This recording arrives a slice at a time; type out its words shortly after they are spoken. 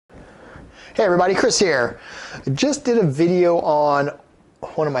Hey everybody, Chris here. I just did a video on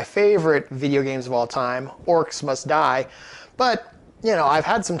one of my favorite video games of all time, Orcs Must Die. But, you know, I've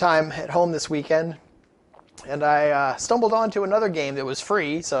had some time at home this weekend, and I stumbled onto another game that was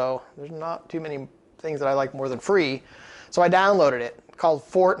free, so there's not too many things that I like more than free. So I downloaded it. It's called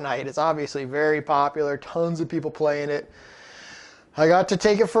Fortnite. It's obviously very popular, tons of people playing it. I got to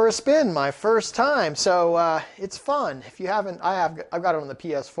take it for a spin, my first time, so it's fun. If you haven't, I've got it on the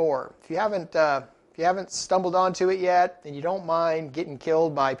PS4. If you haven't stumbled onto it yet, and you don't mind getting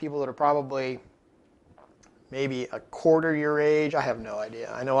killed by people that are probably maybe a quarter your age, I have no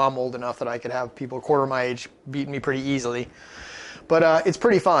idea. I know I'm old enough that I could have people a quarter my age beating me pretty easily, but it's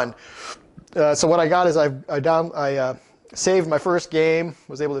pretty fun. So what I got is I saved my first game,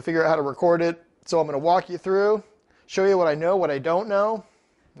 was able to figure out how to record it. So I'm going to walk you through. Show you what I know, what I don't know.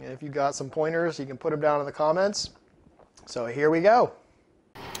 And if you've got some pointers, you can put them down in the comments. So here we go.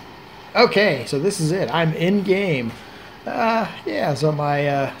 Okay, so this is it. I'm in game. Yeah, so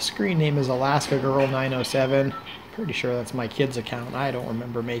my screen name is Alaska Girl 907. Pretty sure that's my kid's account. I don't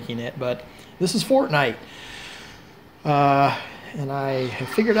remember making it, but this is Fortnite. And I have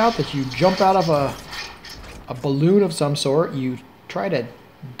figured out that you jump out of a balloon of some sort. You try to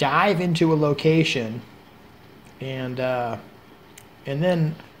dive into a location. And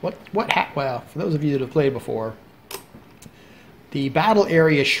then well, for those of you that have played before, the battle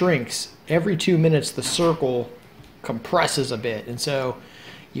area shrinks. Every 2 minutes the circle compresses a bit, and so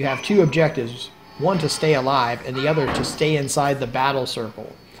you have two objectives: one to stay alive, and the other to stay inside the battle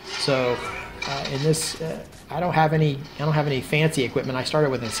circle. So in this, I don't have any fancy equipment. I started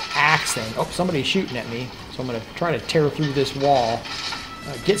with this axe thing. Oh, somebody's shooting at me, so I'm going to try to tear through this wall,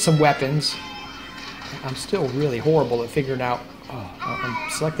 get some weapons. I'm still really horrible at figuring out. Oh, I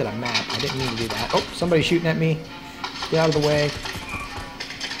selected a map. I didn't mean to do that. Oh, somebody's shooting at me. Get out of the way.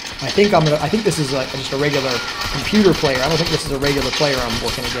 I think this is like just a regular computer player. I don't think this is a regular player I'm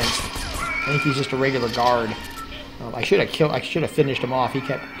working against. I think he's just a regular guard. I should have finished him off.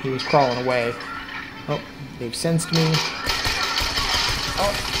 He was crawling away. Oh, they've sensed me.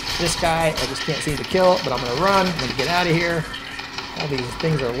 Oh, this guy I just can't seem to kill, but I'm gonna run. I'm gonna get out of here. All these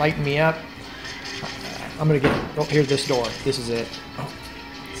things are lighting me up. I'm going to get... Oh, here's this door. This is it. Oh,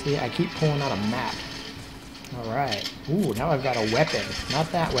 see, I keep pulling out a map. Alright. Ooh, now I've got a weapon.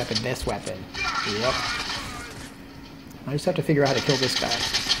 Not that weapon, this weapon. Yep. I just have to figure out how to kill this guy.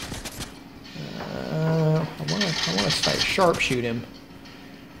 I want to start sharpshoot him.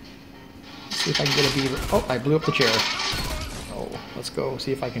 Let's see if I can get a beaver. Oh, I blew up the chair. Oh, let's go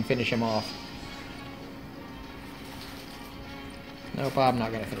see if I can finish him off. Nope, I'm not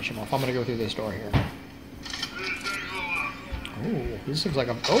going to finish him off. I'm going to go through this door here. Oh, this looks like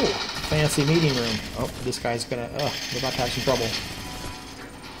a fancy meeting room. Oh, this guy's gonna. We're about to have some trouble.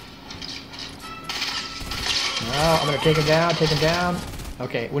 Now I'm gonna take him down. Take him down.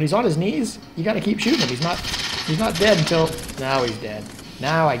 Okay, when he's on his knees, you got to keep shooting him. He's not dead until now. He's dead.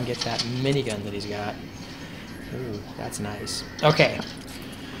 Now I can get that minigun that he's got. Ooh, that's nice. Okay,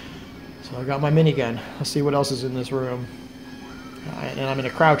 so I got my minigun. Let's see what else is in this room. And I'm in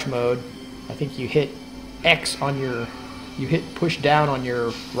a crouch mode. I think you hit X on your. You hit push down on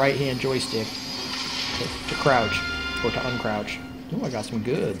your right-hand joystick to crouch or to uncrouch. Oh, I got some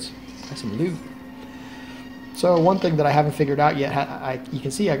goods. Got some loot. So one thing that I haven't figured out yet, you can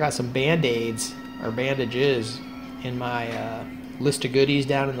see I got some band-aids or bandages in my list of goodies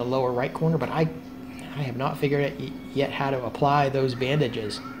down in the lower right corner, but I have not figured out yet how to apply those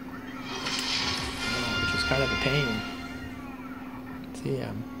bandages, which is kind of a pain. See,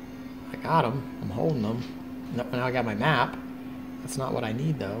 I got them. I'm holding them. Now I got my map. That's not what I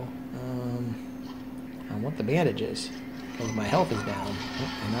need, though. I want the bandages because my health is down. Oh,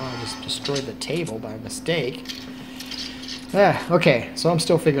 and now I just destroyed the table by mistake. Okay, so I'm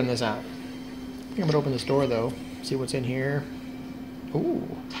still figuring this out. I think I'm going to open this door, though. See what's in here. Ooh,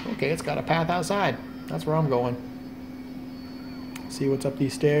 okay, it's got a path outside. That's where I'm going. See what's up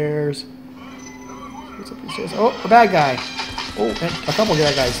these stairs. What's up these stairs? Oh, a bad guy. Oh, and a couple of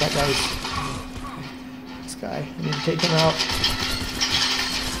bad guys. That guy's... guy. I need to take him out.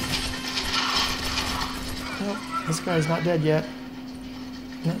 Nope, this guy's not dead yet.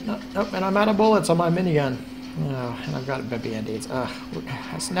 Nope, and I'm out of bullets on my minigun. Oh, and I've got band-aids. Now,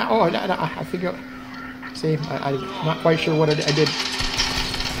 I figure. See, I'm not quite sure what I did. I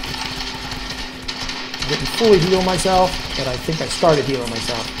didn't fully heal myself, but I think I started healing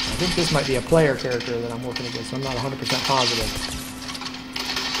myself. I think this might be a player character that I'm working against. So I'm not 100% positive.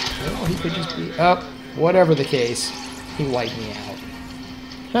 Well, he could just be up. Whatever the case, he wiped me out.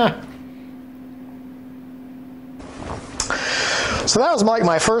 Huh. So that was like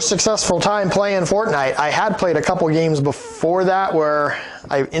my first successful time playing Fortnite. I had played a couple games before that where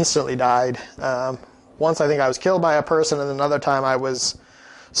I instantly died. Once I think I was killed by a person, and another time I was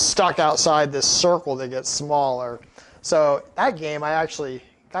stuck outside this circle that gets smaller. So that game I actually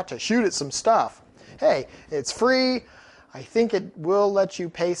got to shoot at some stuff. Hey, it's free. I think it will let you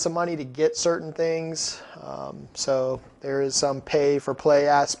pay some money to get certain things. So there is some pay for play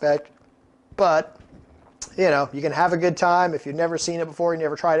aspect. But you know, you can have a good time. If you've never seen it before, you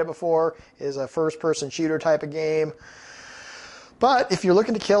never tried it before, it is a first-person shooter type of game. But if you're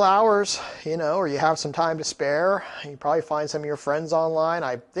looking to kill hours, you know, or you have some time to spare, you probably find some of your friends online.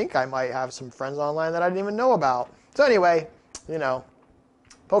 I think I might have some friends online that I didn't even know about. So anyway, you know,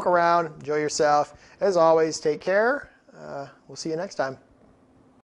 poke around, enjoy yourself. As always, take care. We'll see you next time.